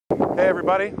Hey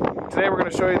everybody, today we're going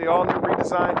to show you the all-new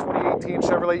redesigned 2018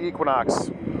 Chevrolet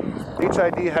Equinox.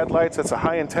 HID headlights, it's a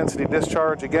high-intensity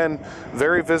discharge. Again,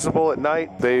 very visible at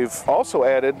night. They've also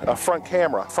added a front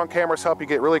camera. Front cameras help you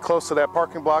get really close to that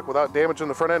parking block without damaging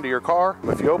the front end of your car.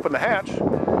 If you open the hatch,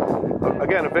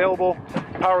 again, available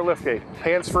power liftgate.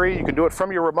 Hands-free, you can do it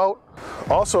from your remote.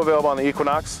 Also available on the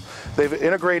Equinox, they've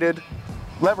integrated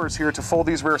levers here to fold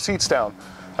these rear seats down.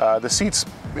 The seats,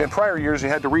 in prior years, you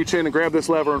had to reach in and grab this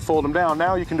lever and fold them down.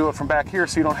 Now you can do it from back here,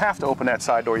 so you don't have to open that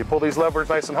side door. You pull these levers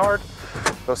nice and hard,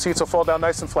 those seats will fold down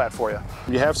nice and flat for you.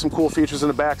 You have some cool features in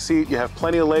the back seat. You have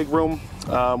plenty of leg room.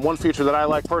 One feature that I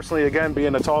like personally, again,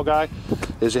 being a tall guy,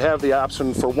 is you have the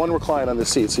option for one recline on the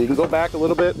seat. So you can go back a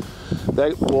little bit.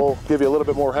 That will give you a little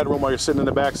bit more headroom while you're sitting in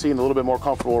the back seat and a little bit more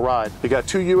comfortable ride. You got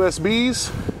two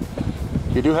USBs.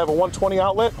 You do have a 120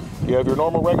 outlet. You have your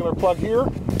normal regular plug here.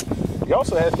 You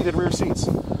also have heated rear seats.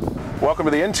 Welcome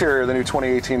to the interior of the new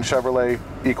 2018 Chevrolet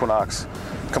Equinox.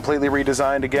 Completely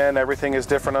redesigned again, everything is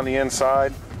different on the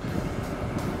inside.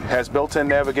 Has built-in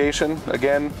navigation,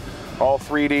 again, all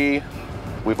 3D.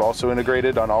 We've also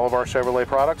integrated on all of our Chevrolet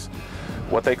products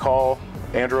what they call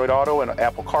Android Auto and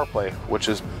Apple CarPlay, which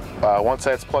is once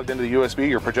that's plugged into the USB,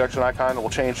 your projection icon will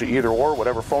change to either or,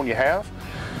 whatever phone you have.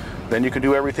 Then you can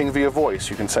do everything via voice.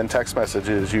 You can send text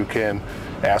messages, you can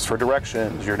ask for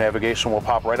directions, your navigation will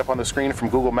pop right up on the screen from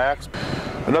Google Maps.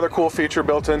 Another cool feature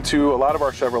built into a lot of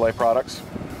our Chevrolet products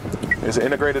is an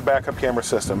integrated backup camera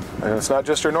system. And it's not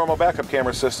just your normal backup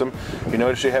camera system. You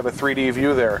notice you have a 3D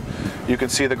view there. You can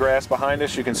see the grass behind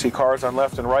us, you can see cars on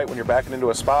left and right when you're backing into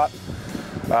a spot.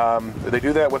 They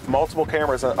do that with multiple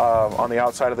cameras on the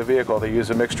outside of the vehicle. They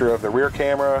use a mixture of the rear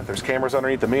camera, there's cameras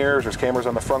underneath the mirrors, there's cameras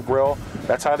on the front grille.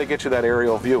 That's how they get you that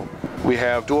aerial view. We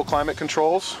have dual climate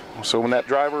controls, so when that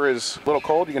driver is a little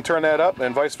cold, you can turn that up,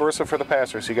 and vice versa for the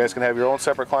passenger, so you guys can have your own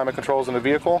separate climate controls in the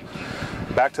vehicle.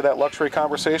 Back to that luxury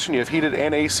conversation, you have heated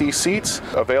and AC seats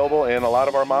available in a lot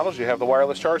of our models. You have the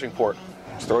wireless charging port.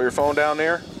 Just throw your phone down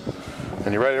there,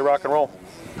 and you're ready to rock and roll.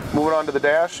 Moving on to the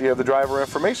dash, you have the driver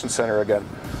information center again.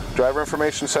 Driver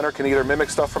information center can either mimic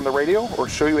stuff from the radio or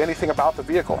show you anything about the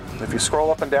vehicle. If you scroll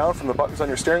up and down from the buttons on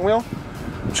your steering wheel,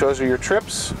 it shows you your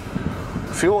trips,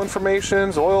 fuel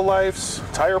informations, oil lives,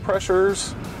 tire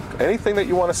pressures, anything that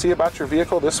you want to see about your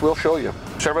vehicle, this will show you.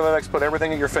 Chevrolet likes to put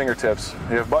everything at your fingertips.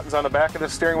 You have buttons on the back of the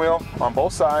steering wheel on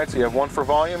both sides. You have one for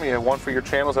volume, you have one for your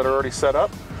channels that are already set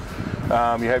up.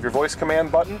 You have your voice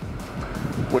command button,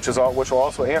 which will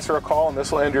also answer a call, and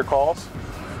this will end your calls.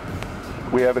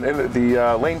 We have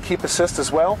the lane keep assist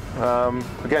as well.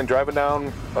 Again, driving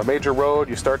down a major road,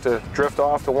 you start to drift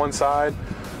off to one side,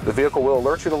 the vehicle will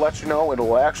alert you to let you know, and it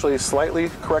will actually slightly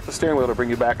correct the steering wheel to bring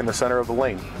you back in the center of the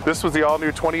lane. This was the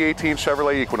all-new 2018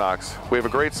 Chevrolet Equinox. We have a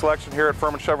great selection here at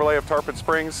Ferman Chevy of Tarpon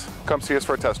Springs. Come see us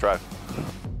for a test drive.